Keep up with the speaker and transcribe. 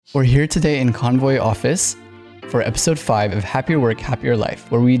We're here today in Convoy office for episode 5 of Happier Work, Happier Life,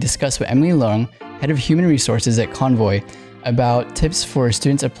 where we discuss with Emily Leung, Head of Human Resources at Convoy, about tips for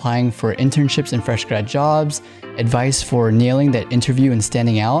students applying for internships and fresh grad jobs, advice for nailing that interview and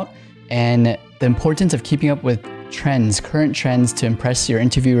standing out, and the importance of keeping up with trends, current trends to impress your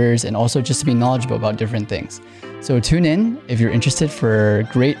interviewers and also just to be knowledgeable about different things. So tune in if you're interested for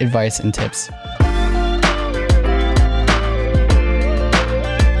great advice and tips.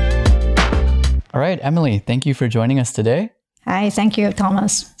 All right, Emily, thank you for joining us today. Hi, thank you,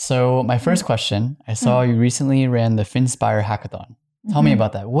 Thomas. So my first question, I saw you recently ran the Finspire Hackathon. Tell me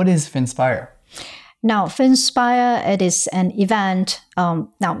about that. What is Finspire? Now, Finspire, it is an event.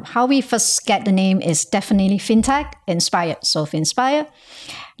 Now, how we first get the name is definitely FinTech inspired. So Finspire.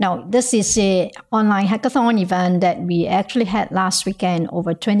 Now, this is an online hackathon event that we actually had last weekend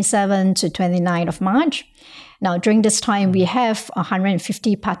over 27 to 29 of March. Now, during this time, we have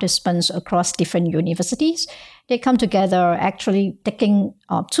 150 participants across different universities. They come together actually taking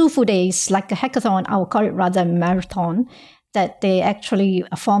 2 full days, like a hackathon, I would call it rather a marathon, that they actually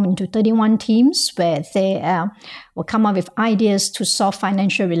form into 31 teams where they will come up with ideas to solve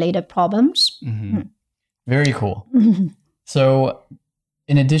financial related problems. Very cool. So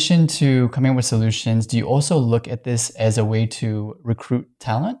in addition to coming up with solutions, do you also look at this as a way to recruit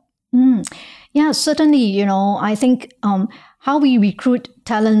talent? Yeah, certainly, I think how we recruit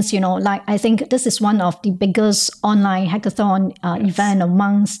talents, I think this is one of the biggest online hackathon event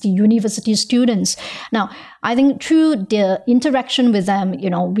amongst the university students. Now, I think through the interaction with them,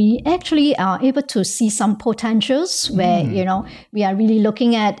 we actually are able to see some potentials where, we are really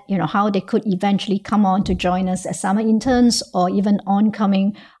looking at, how they could eventually come on to join us as summer interns or even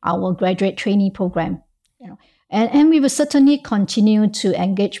oncoming our graduate trainee program, And we will certainly continue to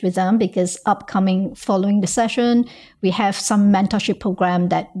engage with them because upcoming following the session, we have some mentorship program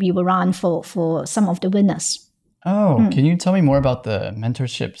that we will run for some of the winners. Oh, can you tell me more about the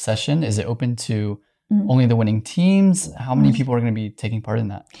mentorship session? Is it open to only the winning teams? How many people are going to be taking part in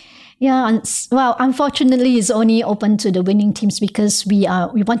that? Yeah, well, unfortunately, it's only open to the winning teams because we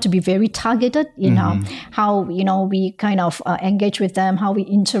want to be very targeted in how we kind of engage with them, how we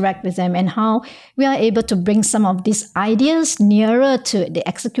interact with them, and how we are able to bring some of these ideas nearer to the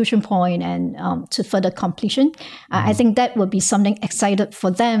execution point and to further completion. I think that would be something exciting for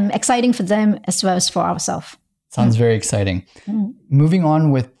them as well as for ourselves. Sounds very exciting. Moving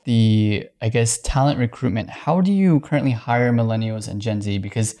on with the, talent recruitment, how do you currently hire millennials and Gen Z?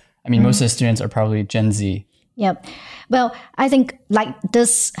 Because most of the students are probably Gen Z. Yep. Well, I think like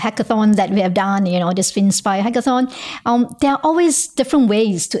this hackathon that we have done, this Finspire hackathon, there are always different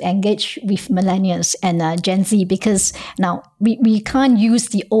ways to engage with millennials and Gen Z because now we can't use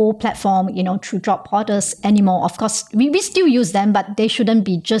the old platform, through job portals anymore. Of course, we still use them, but they shouldn't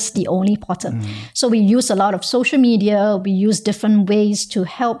be just the only portal. So we use a lot of social media. We use different ways to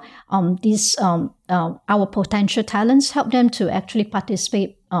help our potential talents, help them to actually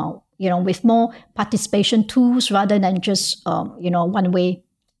participate with more participation tools rather than just, one-way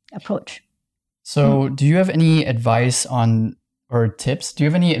approach. So do you have any advice or tips? Do you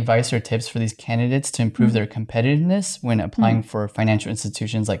have any advice or tips for these candidates to improve their competitiveness when applying for financial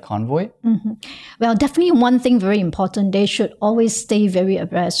institutions like Convoy? Well, definitely one thing very important, they should always stay very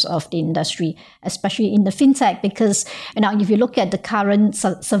abreast of the industry, especially in the fintech, because if you look at the current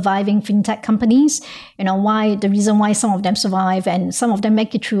surviving fintech companies, the reason why some of them survive and some of them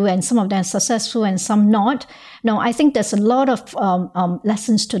make it through and some of them are successful and some not. No, I think there's a lot of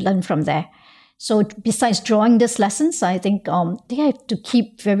lessons to learn from there. So besides drawing these lessons, I think they have to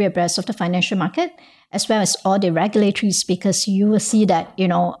keep very abreast of the financial market as well as all the regulatories because you will see that,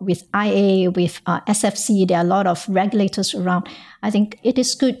 with IA, with SFC, there are a lot of regulators around. I think it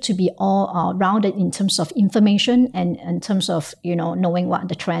is good to be all rounded in terms of information and in terms of, knowing what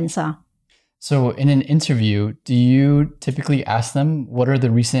the trends are. So in an interview, do you typically ask them what are the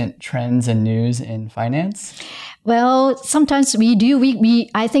recent trends and news in finance? Well, sometimes we do.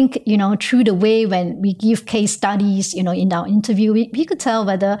 I think, through the way when we give case studies, in our interview, we could tell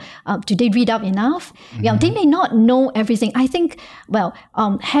whether, do they read up enough? They may not know everything. I think,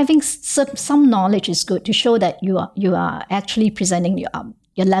 having some knowledge is good to show that you are actually presenting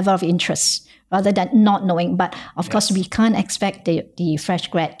your level of interest rather than not knowing. But of course, we can't expect the fresh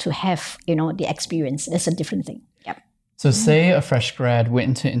grad to have, the experience. It's a different thing. Yep. So say a fresh grad went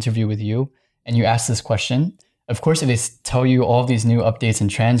into interview with you and you asked this question. Of course, if they tell you all these new updates and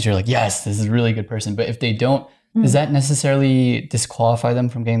trends, you're like, yes, this is a really good person. But if they don't, does that necessarily disqualify them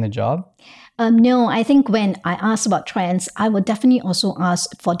from getting the job? No, I think when I ask about trends, I would definitely also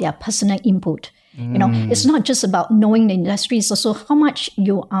ask for their personal input. It's not just about knowing the industry, it's also how much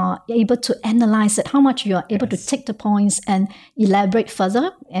you are able to analyze it, how much you are able to take the points and elaborate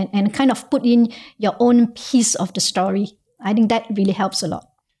further and kind of put in your own piece of the story. I think that really helps a lot.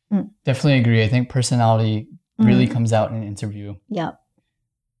 Definitely agree. I think personality really comes out in an interview. Yeah.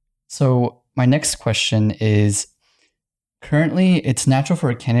 So my next question is, currently it's natural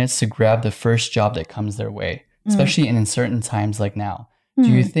for candidates to grab the first job that comes their way, especially in uncertain times like now. Do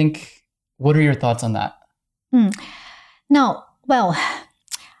you think, what are your thoughts on that? Now, well,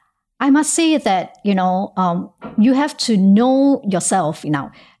 I must say that, you have to know yourself,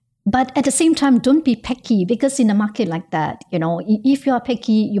 but at the same time, don't be picky, because in a market like that, if you are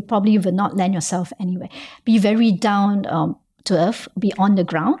picky, you probably will not land yourself anywhere. Be very down to earth, be on the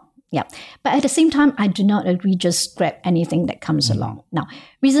ground. Yeah. But at the same time, I do not agree just grab anything that comes along. Now,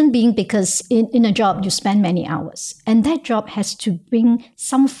 reason being because in a job, you spend many hours, and that job has to bring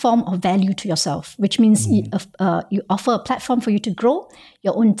some form of value to yourself, which means you offer a platform for you to grow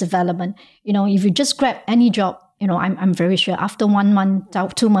your own development. If you just grab any job, I'm very sure after 1 month,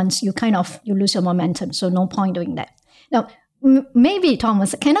 2 months, you lose your momentum. So no point doing that. Now, maybe,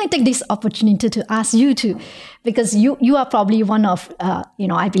 Thomas, can I take this opportunity to ask you to, because you are probably one of,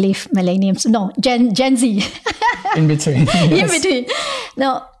 I believe millennials, no, Gen Z. In between. Yes. In between.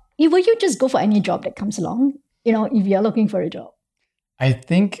 Now, will you just go for any job that comes along, if you're looking for a job? I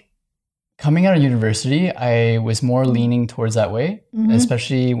think coming out of university, I was more leaning towards that way,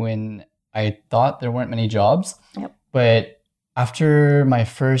 especially when I thought there weren't many jobs. Yep. But after my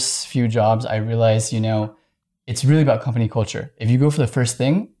first few jobs, I realized, it's really about company culture. If you go for the first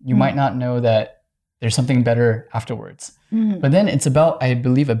thing, you might not know that there's something better afterwards. But then it's about, I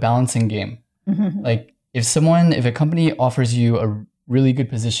believe, a balancing game. Like if a company offers you a really good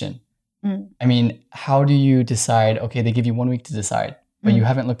position, I mean, how do you decide, okay, they give you 1 week to decide, but you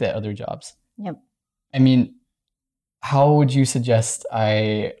haven't looked at other jobs. Yep. I mean, how would you suggest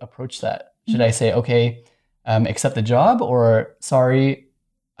I approach that? Should I say, okay, accept the job, or sorry,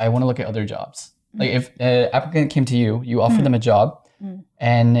 I want to look at other jobs? Like if an applicant came to you, you offered them a job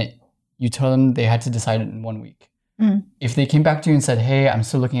and you told them they had to decide it in 1 week. If they came back to you and said, hey, I'm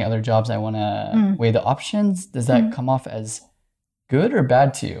still looking at other jobs, I want to weigh the options, does that come off as good or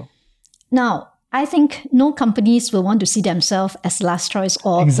bad to you? Now, I think no companies will want to see themselves as last choice,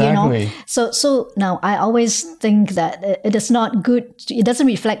 or exactly. So now I always think that it is not good. It doesn't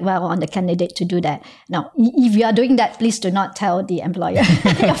reflect well on the candidate to do that. Now, if you are doing that, please do not tell the employer,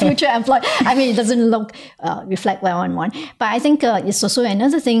 your future employer. I mean, it doesn't reflect well on one. But I think it's also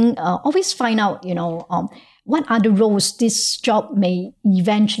another thing. Always find out, what are the roles this job may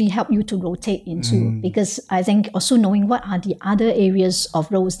eventually help you to rotate into? Because I think also knowing what are the other areas of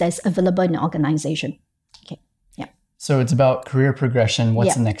roles that's available in the organization. Okay. Yeah. So it's about career progression.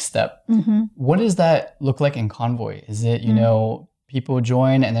 What's the next step? What does that look like in Convoy? Is it, people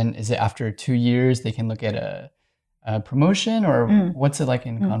join and then is it after 2 years they can look at a promotion, or what's it like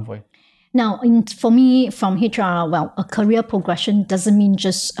in Convoy? Now, for me, from HR, a career progression doesn't mean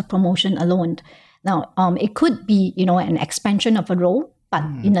just a promotion alone. Now, it could be, an expansion of a role, but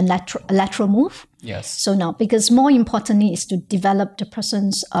in a lateral move. Yes. So now, because more importantly is to develop the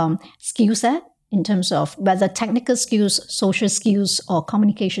person's skill set in terms of whether technical skills, social skills, or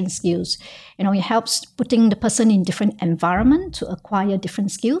communication skills. It helps putting the person in different environment to acquire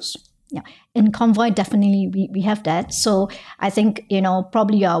different skills. Yeah, in Convoy, definitely we have that. So I think,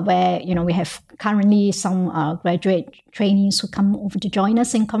 probably you're aware, we have currently some graduate trainees who come over to join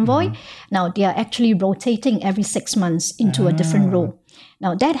us in Convoy. Now, they are actually rotating every 6 months into a different role.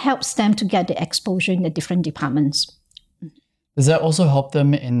 Now, that helps them to get the exposure in the different departments. Does that also help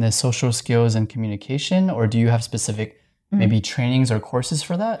them in the social skills and communication, or do you have specific maybe trainings or courses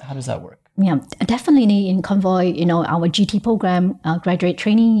for that? How does that work? Yeah, definitely in Convoy, our GT program, graduate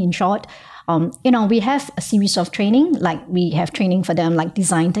training in short, we have a series of training, like we have training for them, like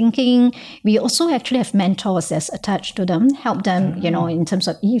design thinking. We also actually have mentors that's attached to them, help them, in terms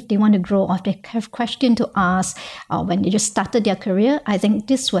of if they want to grow or if they have questions to ask when they just started their career. I think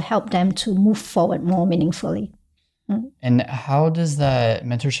this will help them to move forward more meaningfully. And how does that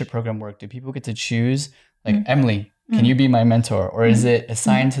mentorship program work? Do people get to choose, like Emily, can you be my mentor, or is it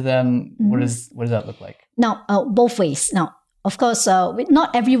assigned to them? What does that look like? Now, both ways. Now, of course,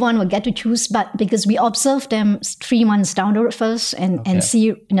 not everyone will get to choose, but because we observe them 3 months down the road first and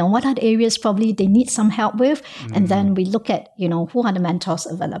see, what are the areas probably they need some help with. And then we look at, who are the mentors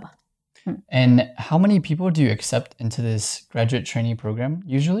available. And how many people do you accept into this graduate trainee program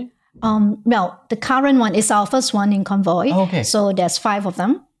usually? The current one is our first one in Convoy. Oh, okay. So there's 5 of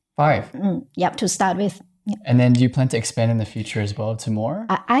them. 5? Yep, to start with. And then do you plan to expand in the future as well to more?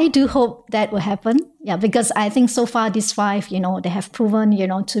 I do hope that will happen. Yeah, because I think so far these 5, they have proven,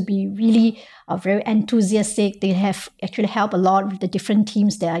 to be really very enthusiastic. They have actually helped a lot with the different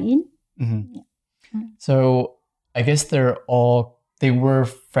teams they are in. Mm-hmm. Yeah. So I guess they were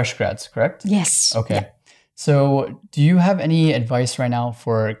fresh grads, correct? Yes. Okay. Yeah. So do you have any advice right now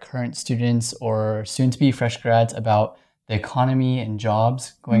for current students or soon-to-be fresh grads about the economy and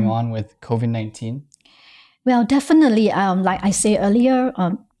jobs going on with COVID-19? Well, definitely, like I said earlier,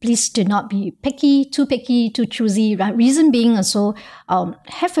 please do not be too choosy. Right? Reason being also,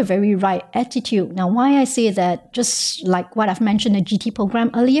 have a very right attitude. Now, why I say that, just like what I've mentioned, the GT program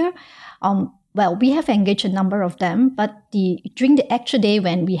earlier, well, we have engaged a number of them, but during the actual day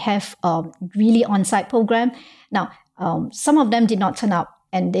when we have really on-site program, now some of them did not turn up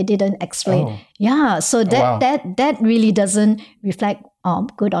and they didn't explain. Oh. Yeah, so that really doesn't reflect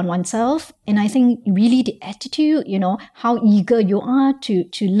good on oneself. And I think really the attitude, how eager you are to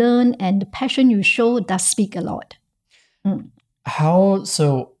learn and the passion you show does speak a lot.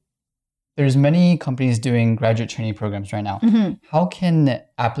 So there's many companies doing graduate training programs right now. How can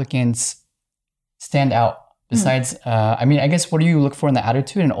applicants stand out besides, I guess, what do you look for in the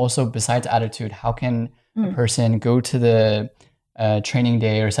attitude? And also besides attitude, how can a person go to the training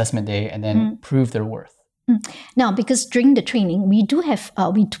day or assessment day and then prove their worth? Now, because during the training, we do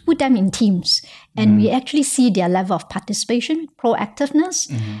put them in teams and we actually see their level of participation,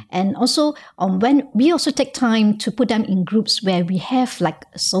 proactiveness. And also when we also take time to put them in groups where we have like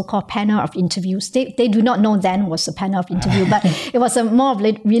a so-called panel of interviews. They do not know then was a panel of interview, but it was more of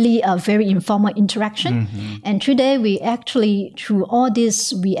really a very informal interaction. And today we actually, through all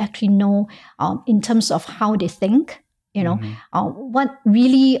this, we actually know in terms of how they think, what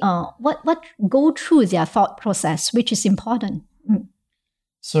really, what go through their thought process, which is important.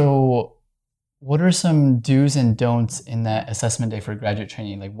 So what are some do's and don'ts in that assessment day for graduate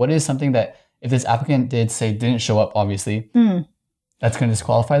training? Like what is something that if this applicant didn't show up, obviously, that's going to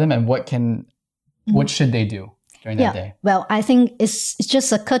disqualify them? And what should they do during that day? Well, I think it's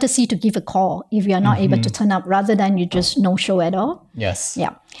just a courtesy to give a call if you are not able to turn up rather than you just no show at all. Yes.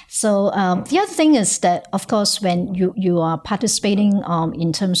 Yeah. So the other thing is that, of course, when you are participating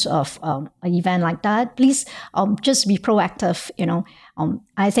in terms of an event like that, please just be proactive.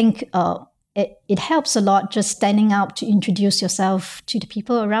 I think it helps a lot just standing out to introduce yourself to the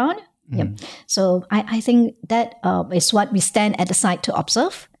people around. Yep. So I think that is what we stand at the side to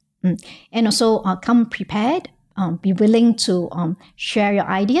observe. And also come prepared. Be willing to share your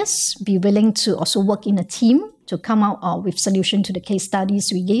ideas. Be willing to also work in a team to come out with solution to the case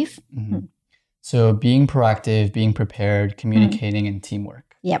studies we give. So being proactive, being prepared, communicating, and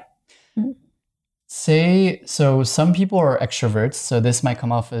teamwork. Yep. So some people are extroverts, so this might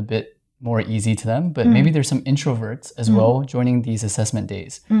come off a bit more easy to them, but maybe there's some introverts as well joining these assessment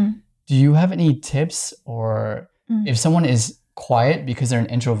days. Do you have any tips, or if someone is quiet because they're an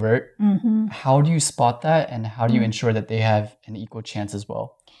introvert, how do you spot that and how do you ensure that they have an equal chance as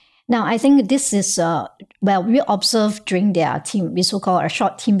well? Now, I think this is, we observe during their team, we so-called a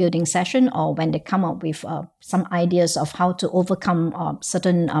short team building session, or when they come up with some ideas of how to overcome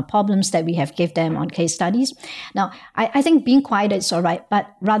certain problems that we have give them on case studies. Now, I think being quiet is all right, but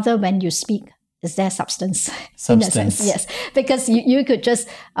rather when you speak, is there substance? In a sense, yes. Because you could just,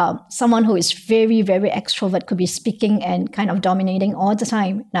 someone who is very, very extrovert could be speaking and kind of dominating all the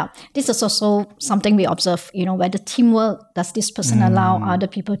time. Now, this is also something we observe, where the teamwork, does this person allow other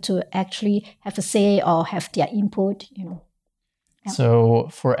people to actually have a say or have their input, Yeah. So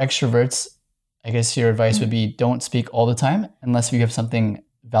for extroverts, I guess your advice would be don't speak all the time unless you have something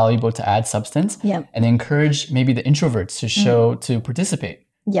valuable to add substance. Yep. And encourage maybe the introverts to participate.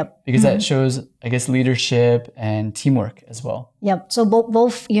 Yep. Because that shows, I guess, leadership and teamwork as well. Yep. So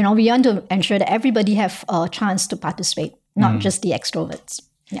both, we want to ensure that everybody have a chance to participate, not just the extroverts.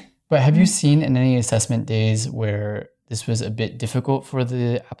 Yeah. But have you seen in any assessment days where this was a bit difficult for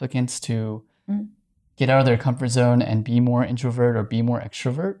the applicants to get out of their comfort zone and be more introvert or be more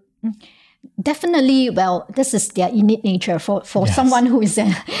extrovert? Definitely, this is their innate nature for yes. someone who is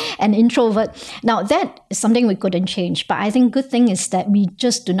an introvert. Now, that is something we couldn't change. But I think good thing is that we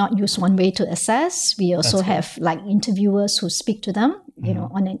just do not use one way to assess. We also have like interviewers who speak to them,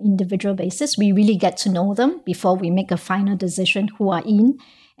 on an individual basis. We really get to know them before we make a final decision who are in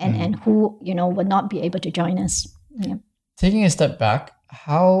and who, will not be able to join us. Yeah. Taking a step back,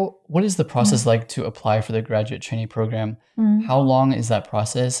 what is the process like to apply for the graduate training program? How long is that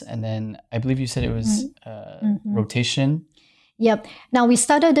process? And then I believe you said it was rotation. Yep. Now we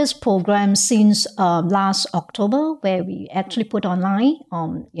started this program since last October, where we actually put online,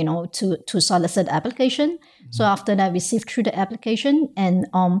 to solicit application. Mm-hmm. So after that, we sift through the application, and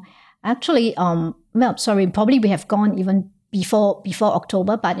probably we have gone even before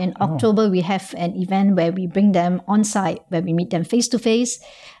October. But in October, we have an event where we bring them on site, where we meet them face to face.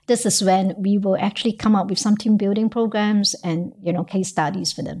 This is when we will actually come up with some team building programs and case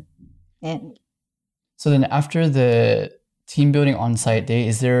studies for them. And so then after the team building on-site day,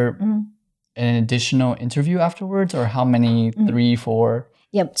 is there an additional interview afterwards, or how many? 3, 4?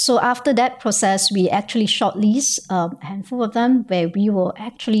 Yep. So after that process, we actually shortlist a handful of them, where we will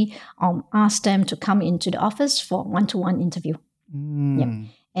actually ask them to come into the office for one-to-one interview. Yep.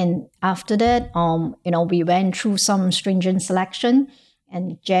 And after that, we went through some stringent selection.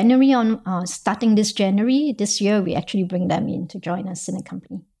 And starting this January this year, we actually bring them in to join us in the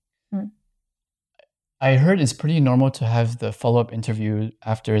company. I heard it's pretty normal to have the follow-up interview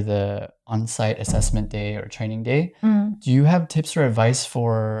after the on-site assessment day or training day. Do you have tips or advice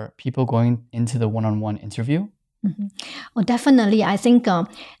for people going into the one-on-one interview? Mm-hmm. Oh, definitely. I think now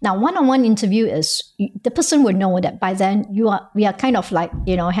one-on-one interview is the person would know that by then we are kind of like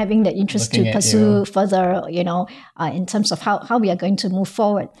having the interest to pursue further in terms of how we are going to move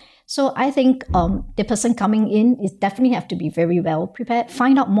forward. So I think the person coming in is definitely have to be very well prepared.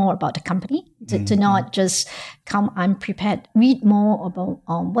 Find out more about the company, to not just come unprepared. Read more about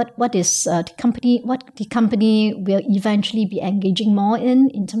what is the company, what the company will eventually be engaging more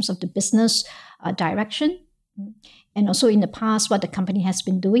in terms of the business direction, and also in the past what the company has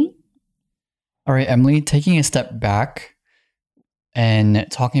been doing. All right, Emily, taking a step back and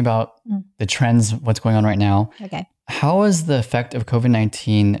talking about the trends, what's going on right now. Okay. How has the effect of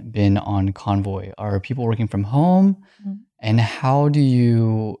COVID-19 been on Convoy? Are people working from home? And how do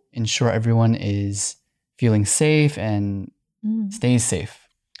you ensure everyone is feeling safe and stays safe?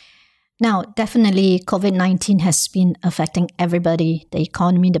 Now, definitely COVID-19 has been affecting everybody, the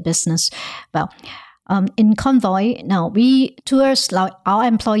economy, the business. Well, in Convoy, now our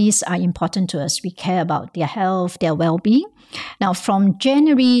employees are important to us. We care about their health, their well-being. Now,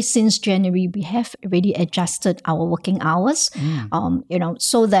 since January, we have already adjusted our working hours,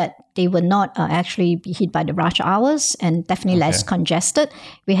 so that they will not actually be hit by the rush hours and definitely less congested.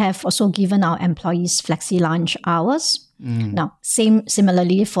 We have also given our employees flexi lunch hours. Now,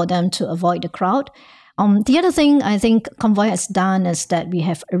 similarly for them to avoid the crowd. The other thing I think Convoy has done is that we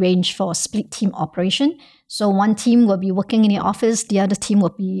have arranged for a split team operation. So one team will be working in the office, the other team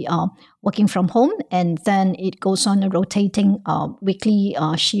will be working from home, and then it goes on a rotating weekly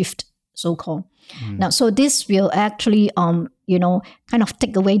shift, so-called. Now, so this will actually, kind of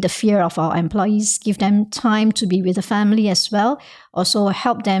take away the fear of our employees, give them time to be with the family as well, also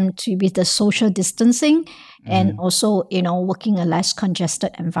help them to with the social distancing, and also, working a less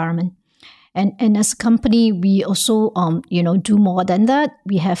congested environment. And as a company, we also, do more than that.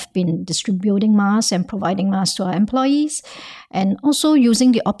 We have been distributing masks and providing masks to our employees, and also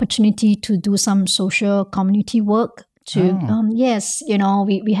using the opportunity to do some social community work.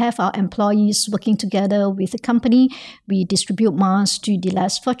 We have our employees working together with the company. We distribute masks to the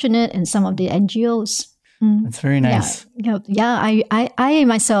less fortunate and some of the NGOs. That's very nice. I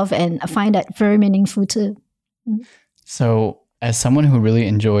myself, and I find that very meaningful too. So, as someone who really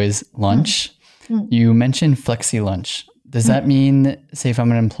enjoys lunch, you mentioned flexi lunch. Does that mean, say if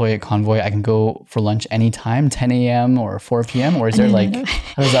I'm an employee at Convoy, I can go for lunch anytime, 10 a.m. or 4 p.m.? Or is there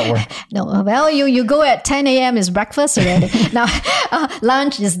how does that work? No, well, you go at 10 a.m. is breakfast already. Now,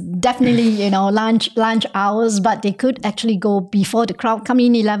 lunch is definitely, lunch hours, but they could actually go before the crowd come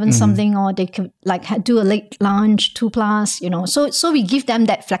in 11 something, or they could do a late lunch, 2+, So we give them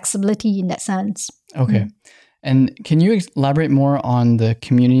that flexibility in that sense. Okay. And can you elaborate more on the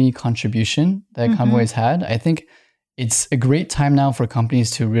community contribution that Convoy has had? I think it's a great time now for companies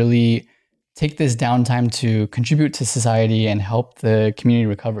to really take this downtime to contribute to society and help the community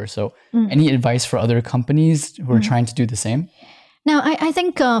recover. So any advice for other companies who are trying to do the same? Now, I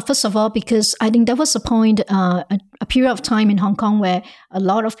think, first of all, because I think there was a point, a period of time in Hong Kong where a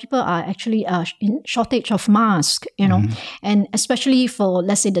lot of people are actually in shortage of masks, and especially for,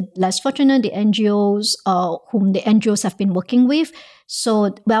 let's say, the less fortunate, the NGOs, whom the NGOs have been working with.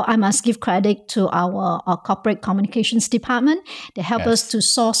 So, I must give credit to our corporate communications department. They help us to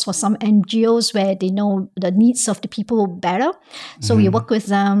source for some NGOs where they know the needs of the people better. So we work with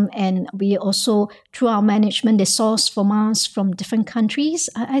them, and we also, through our management, they source for masks from different countries.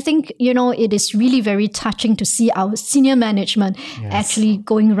 I think, it is really very touching to see our our senior management actually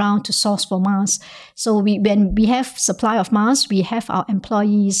going around to source for masks. So when we have supply of masks, we have our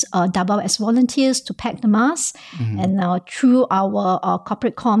employees double as volunteers to pack the masks. And through our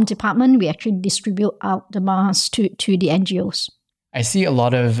corporate comm department, we actually distribute out the masks to the NGOs. I see a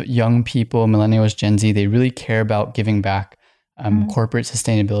lot of young people, millennials, Gen Z, they really care about giving back, corporate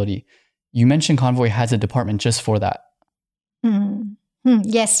sustainability. You mentioned Convoy has a department just for that.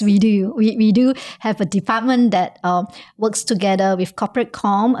 Yes, we do. We do have a department that works together with corporate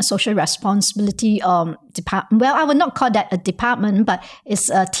comm, a social responsibility department. Well, I would not call that a department, but it's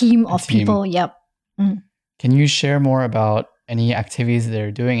a team of people. Yep. Can you share more about any activities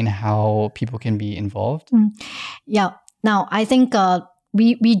they're doing and how people can be involved? Yeah. Now, I think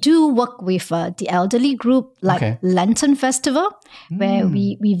we do work with the elderly group, like Lantern Festival, where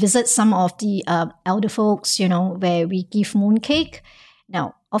we visit some of the elder folks, where we give mooncake.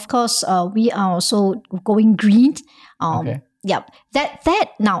 Now, of course, we are also going green. Yeah, that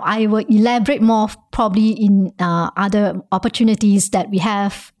now I will elaborate more probably in other opportunities that we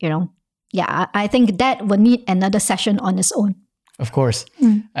have. Yeah, I think that will need another session on its own. Of course.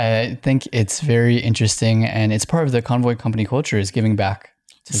 I think it's very interesting, and it's part of the Convoy company culture is giving back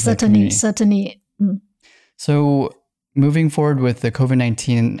to the community. Certainly. So moving forward with the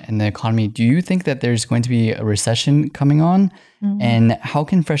COVID-19 and the economy, do you think that there's going to be a recession coming on? And how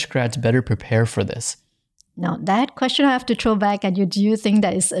can fresh grads better prepare for this? Now, that question I have to throw back at you. Do you think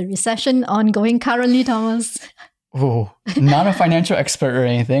there is a recession ongoing currently, Thomas? Oh, not a financial expert or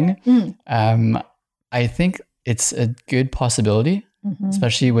anything. I think it's a good possibility,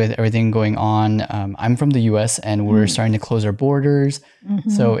 especially with everything going on. I'm from the US and we're starting to close our borders.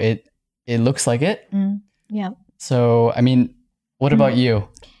 So it looks like it. Yeah. So, I mean, what about you?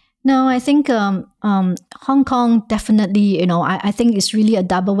 No, I think Hong Kong definitely, I think it's really a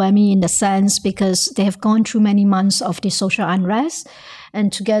double whammy in the sense because they have gone through many months of the social unrest.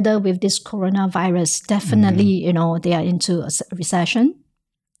 And together with this coronavirus, definitely, they are into a recession.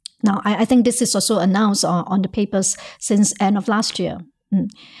 Now, I think this is also announced on the papers since end of last year.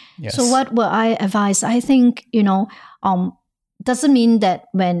 Yes. So what will I advise? I think, doesn't mean that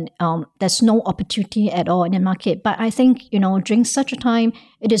when there's no opportunity at all in the market. But I think, during such a time,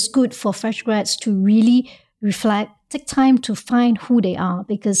 it is good for fresh grads to really reflect, take time to find who they are,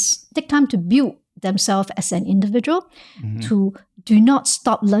 because take time to build themselves as an individual, to do not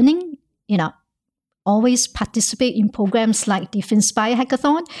stop learning, always participate in programs like the Finspire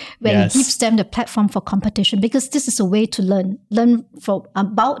Hackathon, where it gives them the platform for competition, because this is a way to learn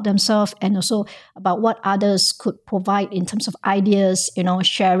about themselves and also about what others could provide in terms of ideas,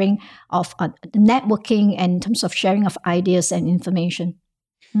 sharing of networking and in terms of sharing of ideas and information.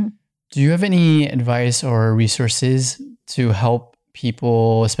 Do you have any advice or resources to help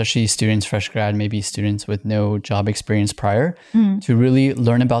people, especially students, fresh grad, maybe students with no job experience prior, to really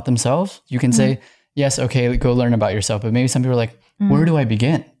learn about themselves? You can say, yes, okay, go learn about yourself. But maybe some people are like, where do I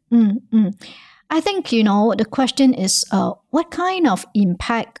begin? I think, the question is, what kind of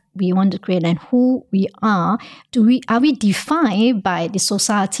impact we want to create and who we are? Are we defined by the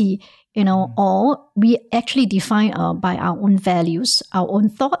society, or we actually define by our own values, our own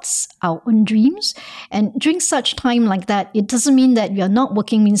thoughts, our own dreams? And during such time like that, it doesn't mean that we are not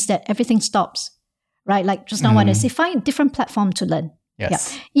working means that everything stops, right? Like just now when I say, find different platform to learn.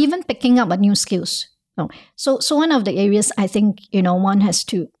 Yes. Yeah. Even picking up new skills. So one of the areas I think, one has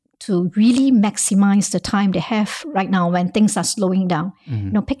to really maximize the time they have right now when things are slowing down.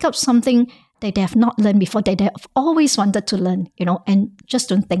 Pick up something that they have not learned before, that they have always wanted to learn, and just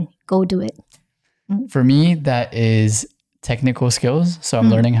don't think, go do it. For me, that is technical skills. So I'm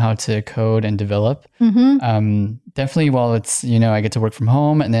learning how to code and develop. Definitely while it's, I get to work from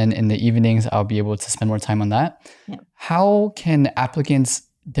home, and then in the evenings, I'll be able to spend more time on that. Yeah. How can applicants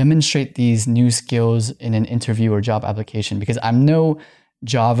demonstrate these new skills in an interview or job application? Because I'm no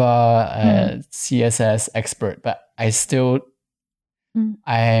Java, CSS expert, but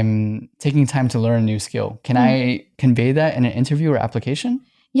I'm taking time to learn a new skill. Can I convey that in an interview or application?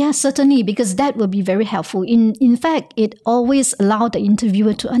 Yeah, certainly, because that will be very helpful. In fact, it always allows the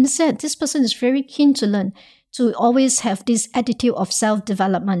interviewer to understand this person is very keen to learn, to always have this attitude of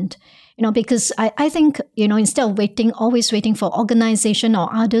self-development. Because I think, instead of always waiting for organization or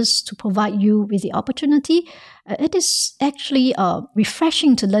others to provide you with the opportunity, it is actually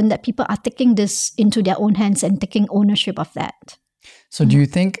refreshing to learn that people are taking this into their own hands and taking ownership of that. So do you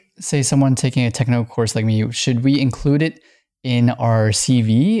think, say someone taking a technical course like me, should we include it in our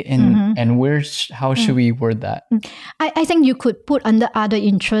CV and how should we word that? I think you could put under other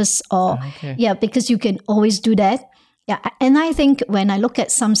interests or, because you can always do that. Yeah, and I think when I look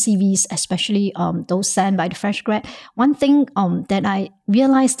at some CVs, especially those sent by the fresh grad, one thing that I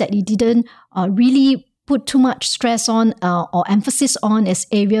realized that it didn't really put too much stress on or emphasis on is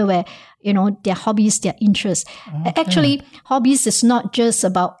area where, their hobbies, their interests. Okay. Actually, hobbies is not just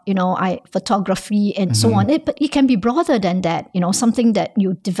about, photography and so on. But it can be broader than that, something that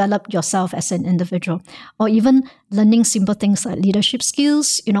you develop yourself as an individual, or even learning simple things like leadership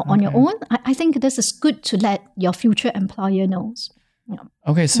skills, on your own. I think this is good to let your future employer know.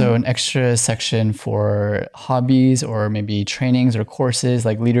 Okay, so an extra section for hobbies or maybe trainings or courses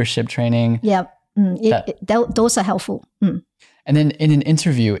like leadership training. Yeah. Those are helpful. And then in an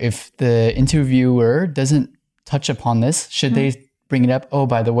interview, if the interviewer doesn't touch upon this, should they bring it up? Oh,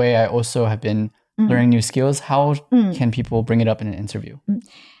 by the way, I also have been learning new skills. How can people bring it up in an interview?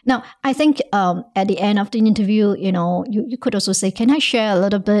 Now, I think at the end of the interview, you could also say, can I share a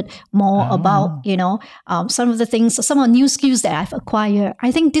little bit more about, some of the things, some of the new skills that I've acquired?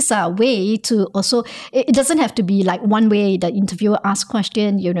 I think these are a way to also, it doesn't have to be like one way the interviewer asks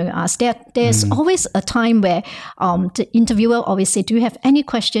question, there's always a time where the interviewer always say, do you have any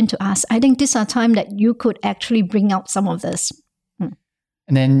question to ask? I think this is a time that you could actually bring out some of this.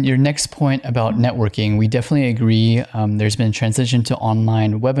 And then your next point about networking, we definitely agree. There's been a transition to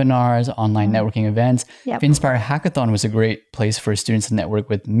online webinars, online networking events. Yep. Finspire Hackathon was a great place for students to network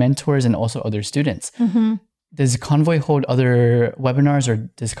with mentors and also other students. Does Convoy hold other webinars, or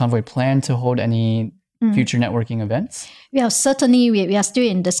does Convoy plan to hold any future networking events? Yeah, certainly we are still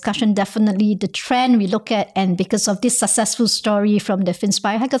in discussion. Definitely the trend we look at, and because of this successful story from the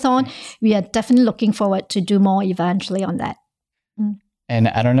Finspire Hackathon, we are definitely looking forward to do more eventually on that. And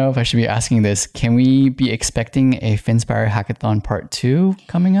I don't know if I should be asking this. Can we be expecting a Finspire Hackathon Part 2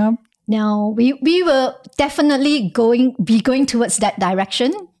 coming up? No, we will definitely be going towards that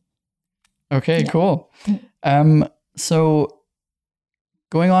direction. Okay, cool. So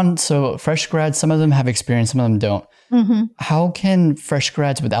going on, so fresh grads, some of them have experience, some of them don't. How can fresh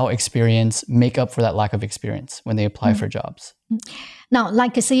grads without experience make up for that lack of experience when they apply for jobs? Now,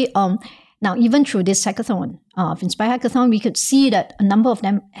 like I say, now, even through this hackathon, Finspire Hackathon, we could see that a number of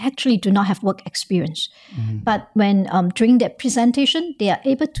them actually do not have work experience. But when during their presentation, they are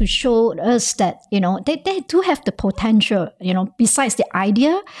able to show us that, they do have the potential, besides the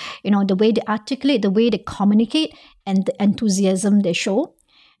idea, the way they articulate, the way they communicate, and the enthusiasm they show.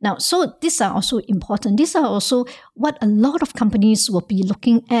 Now, so these are also important. These are also what a lot of companies will be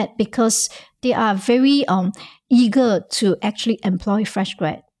looking at, because they are very eager to actually employ fresh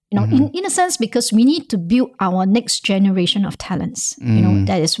grad. In a sense, because we need to build our next generation of talents.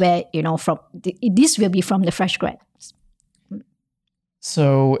 That is where, this will be from the fresh grads.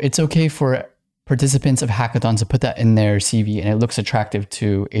 So it's okay for participants of hackathons to put that in their CV, and it looks attractive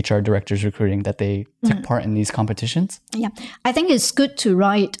to HR directors recruiting that they took part in these competitions? Yeah, I think it's good to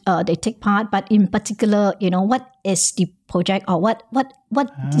write they take part, but in particular, what is the project, or what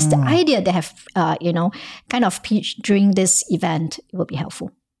is the idea they have, kind of pitched during this event? It will be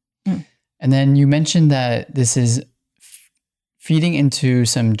helpful. And then you mentioned that this is feeding into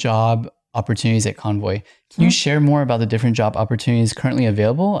some job opportunities at Convoy. Can you share more about the different job opportunities currently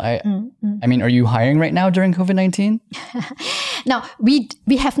available? I mean, are you hiring right now during COVID-19? Now, we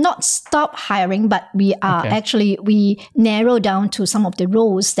have not stopped hiring, but we are actually, we narrow down to some of the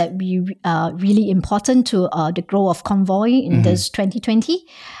roles that we are really important to the growth of Convoy in this 2020.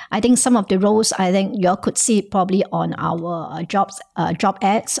 I think some of the roles, I think you all could see it probably on our job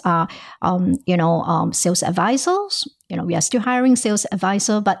ads are, sales advisors. We are still hiring sales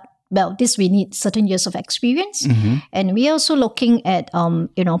advisor, but this we need certain years of experience. And we are also looking at,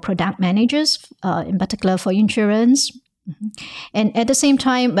 product managers, in particular for insurance. And at the same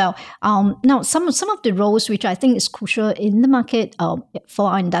time, now some of the roles which I think is crucial in the market for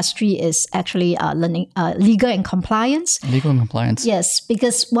our industry is actually legal and compliance. Legal and compliance. Yes,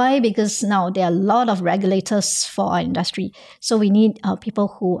 because why? Because now there are a lot of regulators for our industry, so we need people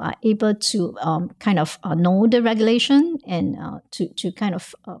who are able to kind of know the regulation and to kind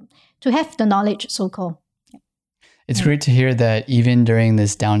of to have the knowledge, so-called. It's great to hear that even during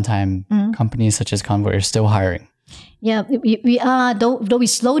this downtime, companies such as Convoy are still hiring. Yeah, we are, though we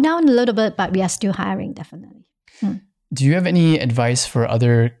slow down a little bit, but we are still hiring, definitely. Do you have any advice for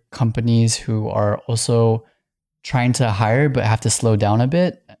other companies who are also trying to hire but have to slow down a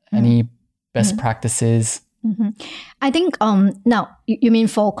bit? Any best practices? I think, now, you mean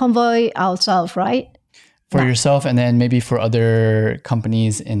for Convoy ourselves, right? For yourself, and then maybe for other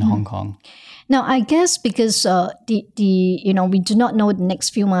companies in Hong Kong. Now, I guess because we do not know the next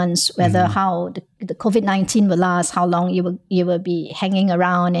few months whether how the COVID-19 will last, how long it will be hanging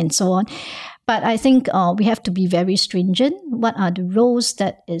around, and so on. But I think we have to be very stringent. What are the roles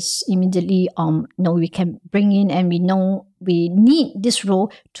that is immediately we can bring in, and we know we need this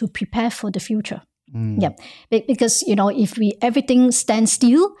role to prepare for the future. Yeah, because if everything stands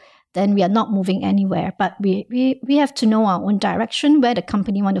still, then we are not moving anywhere. But we have to know our own direction, where the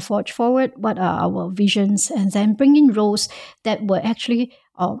company want to forge forward, what are our visions, and then bring in roles that will actually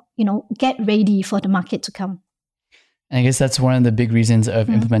get ready for the market to come. And I guess that's one of the big reasons of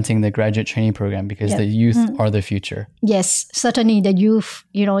implementing the graduate training program, because the youth are the future. Yes, certainly the youth,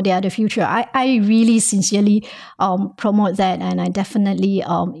 they are the future. I really sincerely promote that, and I definitely,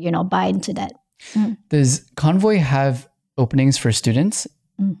 buy into that. Does Convoy have openings for students?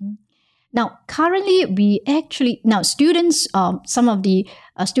 Now, currently, students, some of the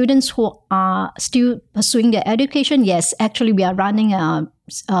students who are still pursuing their education, yes, actually, we are running a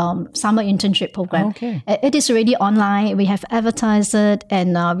summer internship program. Okay. It is already online. We have advertised it,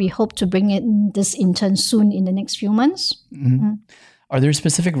 and we hope to bring in this intern soon in the next few months. Are there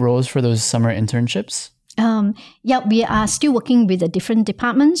specific roles for those summer internships? We are still working with the different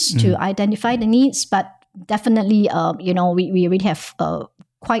departments to identify the needs, but definitely, we already have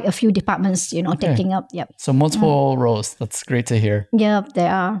quite a few departments, taking up. Yep. So multiple roles. That's great to hear. Yeah,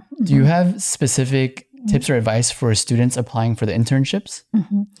 there are. Do you have specific tips or advice for students applying for the internships?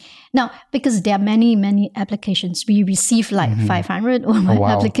 Now, because there are many, many applications, we receive like 500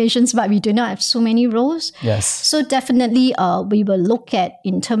 applications, but we do not have so many roles. Yes. So definitely, we will look at,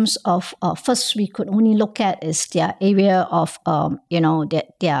 in terms of, first we could only look at is their area of,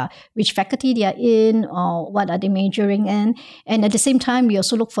 their which faculty they are in, or what are they majoring in. And at the same time, we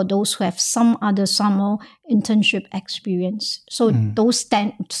also look for those who have some other summer internship experience. So those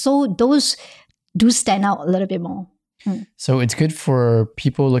do stand out a little bit more. So it's good for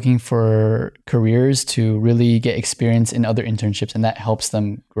people looking for careers to really get experience in other internships, and that helps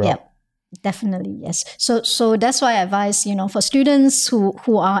them grow. Yeah, definitely, yes. So that's why I advise, for students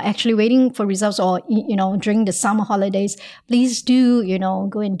who are actually waiting for results, or, during the summer holidays, please do,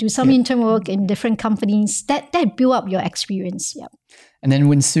 go and do some intern work in different companies that build up your experience. Yeah. And then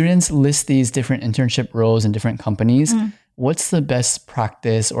when students list these different internship roles in different companies, what's the best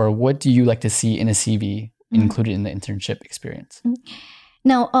practice, or what do you like to see in a CV included in the internship experience?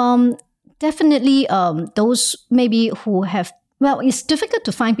 Now, definitely those maybe who have, it's difficult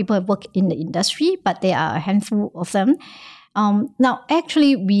to find people who work in the industry, but there are a handful of them. Now,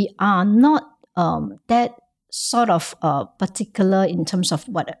 actually, we are not that sort of particular in terms of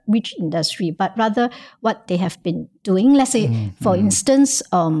which industry, but rather what they have been doing. Let's say, for instance,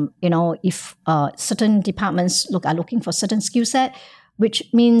 if certain departments are looking for certain skill set, which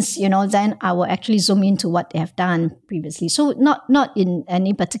means, then I will actually zoom into what they have done previously. So not in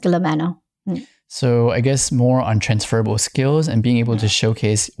any particular manner. So I guess more on transferable skills and being able to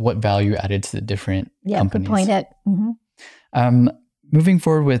showcase what value added to the different companies. Good point. Moving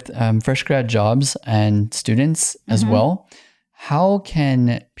forward with fresh grad jobs and students as well, how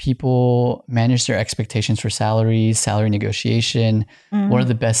can people manage their expectations for salaries, salary negotiation? What are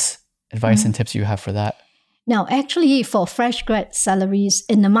the best advice and tips you have for that? Now, actually, for fresh grad salaries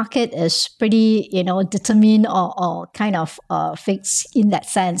in the market is pretty, determined or kind of fixed in that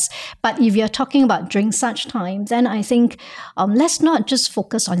sense. But if you're talking about during such time, then I think let's not just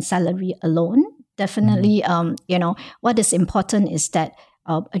focus on salary alone. Definitely, what is important is that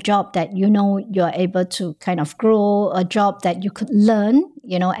a job that you're able to kind of grow, a job that you could learn,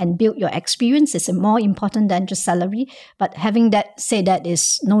 and build your experience is more important than just salary. But having that said, that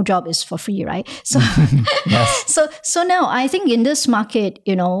is no job is for free, right? So, yes. So now I think in this market,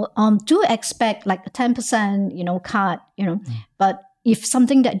 do expect like a 10%, cut, but if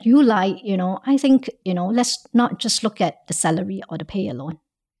something that you like, I think, let's not just look at the salary or the pay alone.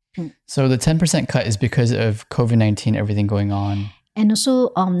 So the 10% cut is because of COVID-19, everything going on. And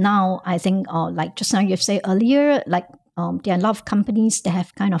also now, I think, like just now you've said earlier, like there are a lot of companies that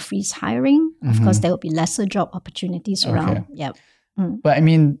have kind of freeze hiring. Of course, there will be lesser job opportunities around. Yeah. But I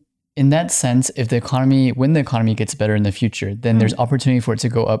mean, in that sense, when the economy gets better in the future, then there's opportunity for it to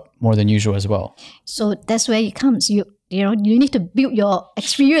go up more than usual as well. So that's where it comes. You need to build your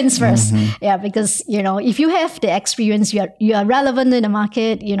experience first. Yeah, because, if you have the experience, you are relevant in the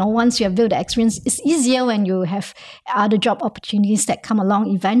market, once you have built the experience, it's easier when you have other job opportunities that come along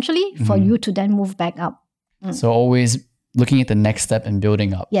eventually for you to then move back up. So always looking at the next step and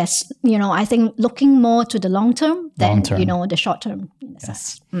building up. Yes. I think looking more to the long term than, the short term.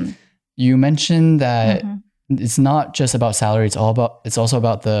 Yes. You mentioned that it's not just about salary. It's also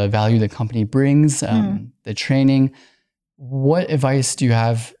about the value the company brings, the training. What advice do you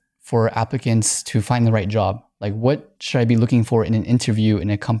have for applicants to find the right job? Like, what should I be looking for in an interview, in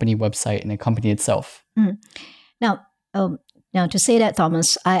a company website, in a company itself? Now, to say that,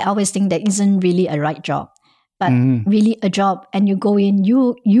 Thomas, I always think there isn't really a right job, but really a job, and you go in,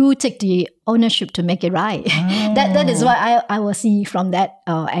 you take the ownership to make it right. That is why I will see from that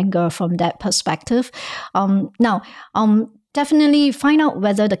angle, from that perspective. Definitely find out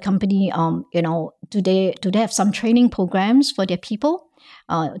whether the company, do they have some training programs for their people?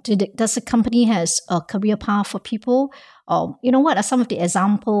 Does the company has a career path for people? What are some of the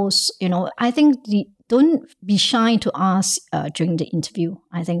examples? I think don't be shy to ask during the interview.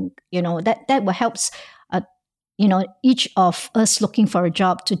 I think, that will help each of us looking for a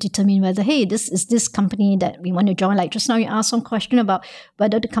job to determine whether, hey, this is this company that we want to join. Like just now you asked some question about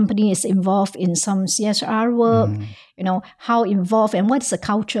whether the company is involved in some CSR work, how involved and what's the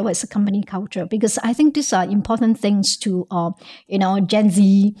culture, what's the company culture? Because I think these are important things to, Gen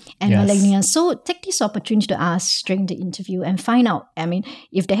Z and millennials. So take this opportunity to ask during the interview and find out,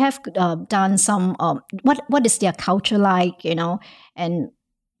 if they have done some, what is their culture like, and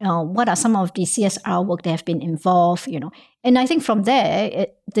what are some of the CSR work they have been involved, And I think from there,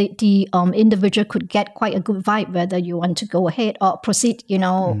 the individual could get quite a good vibe whether you want to go ahead or proceed,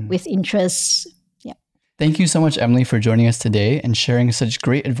 with interest. Yeah. Thank you so much, Emily, for joining us today and sharing such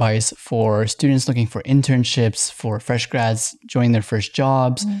great advice for students looking for internships, for fresh grads joining their first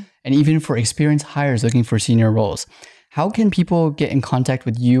jobs, and even for experienced hires looking for senior roles. How can people get in contact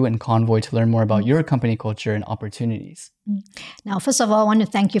with you and Convoy to learn more about your company culture and opportunities? Now, first of all, I want to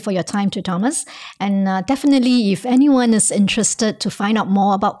thank you for your time too, Thomas. And definitely, if anyone is interested to find out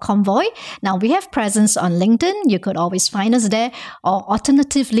more about Convoy, now we have presence on LinkedIn. You could always find us there. Or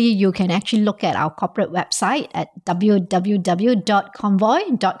alternatively, you can actually look at our corporate website at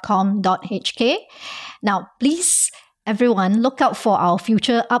www.convoy.com.hk. Now, please, everyone, look out for our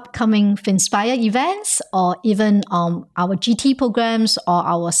future upcoming Finspire events or even our GT programs or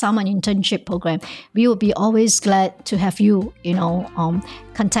our summer internship program. We will be always glad to have you,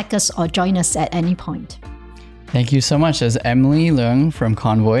 contact us or join us at any point. Thank you so much. That's Emily Leung from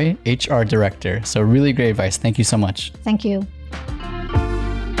Convoy, HR Director. So really great advice. Thank you so much. Thank you.